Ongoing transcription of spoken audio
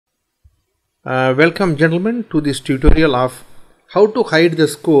Welcome gentlemen to this tutorial of how to hide the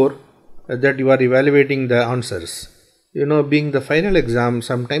score that you are evaluating the answers. Being the final exam,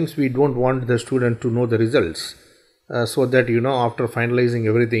 sometimes we don't want the student to know the results so that after finalizing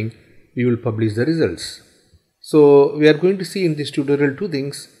everything we will publish the results. So we are going to see in this tutorial two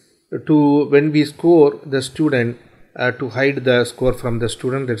things: to when we score the student, to hide the score from the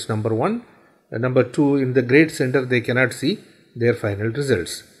student, that's number one. Number two, in the grade center they cannot see their final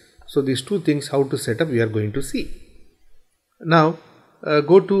results. So these two things, how to set up, we are going to see. Now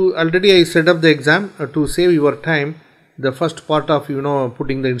go to, already I set up the exam to save your time. The first part of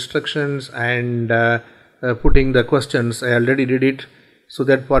putting the instructions and putting the questions, I already did it, so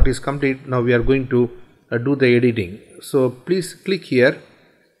that part is complete. Now we are going to do the editing. So please click here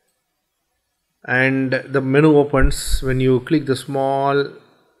and the menu opens. When you click the small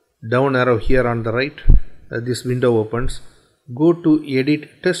down arrow here on the right, this window opens. Go to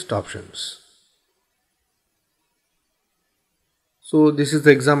edit test options. So this is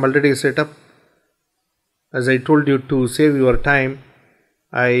the exam already set up. As I told you, to save your time,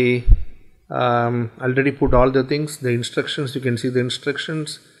 I already put all the things, the instructions. You can see the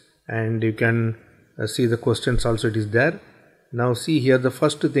instructions and you can see the questions also, it is there. Now see here, the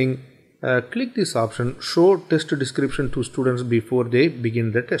first thing, click this option, show test description to students before they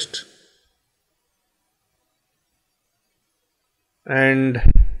begin the test. And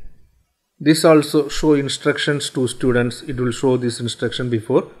this also show instructions to students. It will show this instruction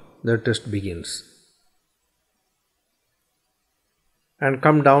before the test begins. And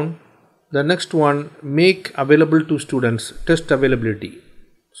come down, the next one, make available to students, test availability.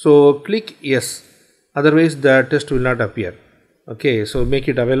 So click yes, otherwise the test will not appear. Okay, so make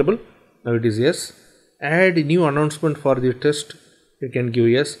it available. Now it is yes. Add new announcement for the test. You can give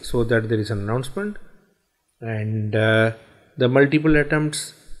yes, so that there is an announcement. And the multiple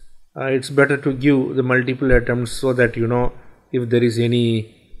attempts, it's better to give the multiple attempts so that if there is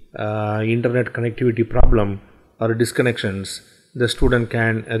any internet connectivity problem or disconnections, the student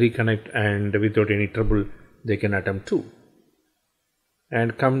can reconnect and without any trouble they can attempt too.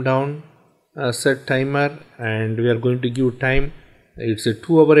 And come down, set timer, and we are going to give time. It's a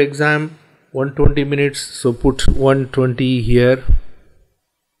 2-hour exam, 120 minutes, so put 120 here.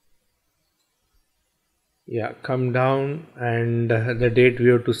 Yeah, come down, and the date we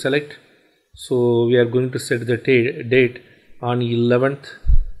have to select. So we are going to set the date on 11th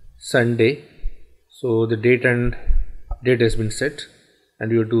Sunday. So the date has been set,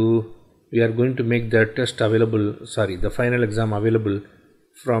 and we are going to make the test available, the final exam available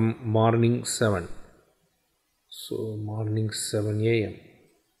from morning 7. So morning 7 a.m.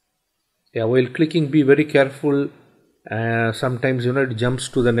 Yeah, while clicking, be very careful. Sometimes it jumps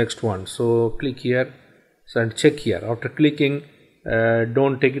to the next one. So click here and check here. After clicking,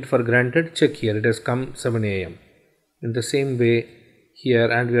 don't take it for granted. Check here, it has come 7 a.m. in the same way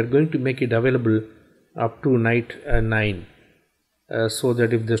here, and we are going to make it available up to night 9, so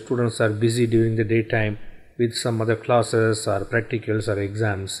that if the students are busy during the daytime with some other classes or practicals or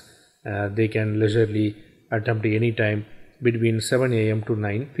exams, they can leisurely attempt any time between 7 a.m. to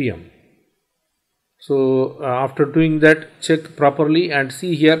 9 p.m. So after doing that, check properly and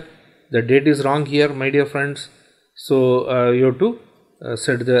see here, the date is wrong here, my dear friends. So you have to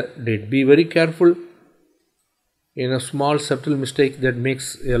set the date. Be very careful in a small subtle mistake that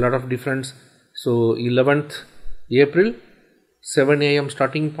makes a lot of difference. So 11th April, 7 a.m.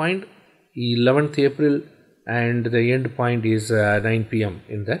 starting point, 11th April, and the end point is 9 p.m.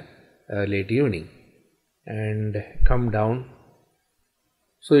 in the late evening. And come down.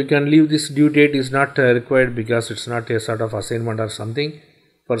 So you can leave this due date is not required, because it's not a sort of assignment or something.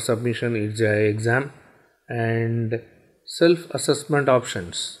 For submission, it's an exam. And self-assessment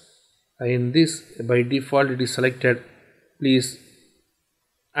options. In this, by default, it is selected. Please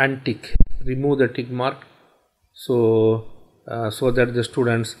untick, remove the tick mark, so that the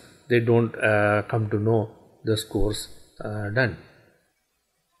students, they don't come to know the scores done.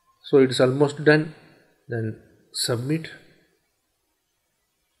 So it is almost done. Then submit.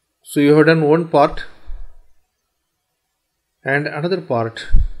 So you have done one part, and another part,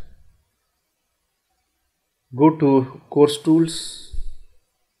 go to course tools.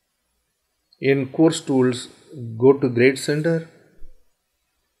 In course tools, go to grade center.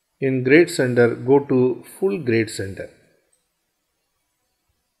 In grade center, go to full grade center.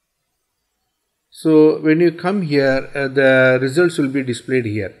 So when you come here, the results will be displayed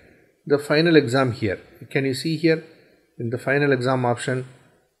here. The final exam here, can you see here in the final exam option?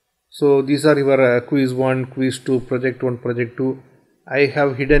 So these are your quiz 1, quiz 2, project 1, project 2. I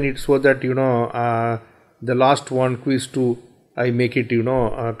have hidden it so that the last one, quiz 2, I make it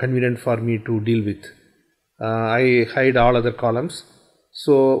convenient for me to deal with. I hide all other columns.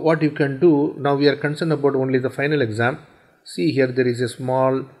 So what you can do, now we are concerned about only the final exam. See here, there is a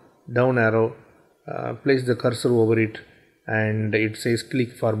small down arrow. Place the cursor over it and it says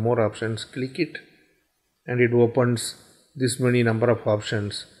click for more options. Click it and it opens this many number of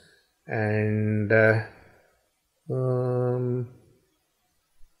options. And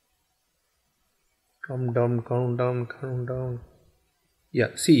come down.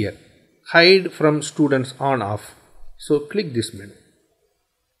 Yeah, see here, hide from students on off. So click this menu.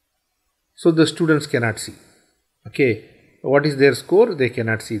 So the students cannot see. Okay, what is their score? They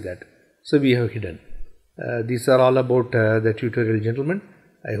cannot see that. So we have hidden. These are all about the tutorial, gentlemen.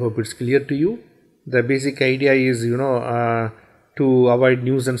 I hope it's clear to you. The basic idea is, to avoid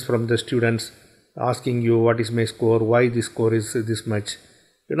nuisance from the students asking you what is my score, why the score is this much.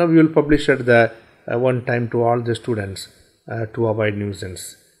 We will publish at the one time to all the students to avoid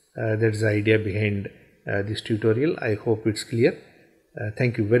nuisance. That's the idea behind this tutorial. I hope it's clear.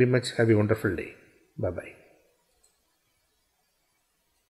 Thank you very much. Have a wonderful day. Bye bye.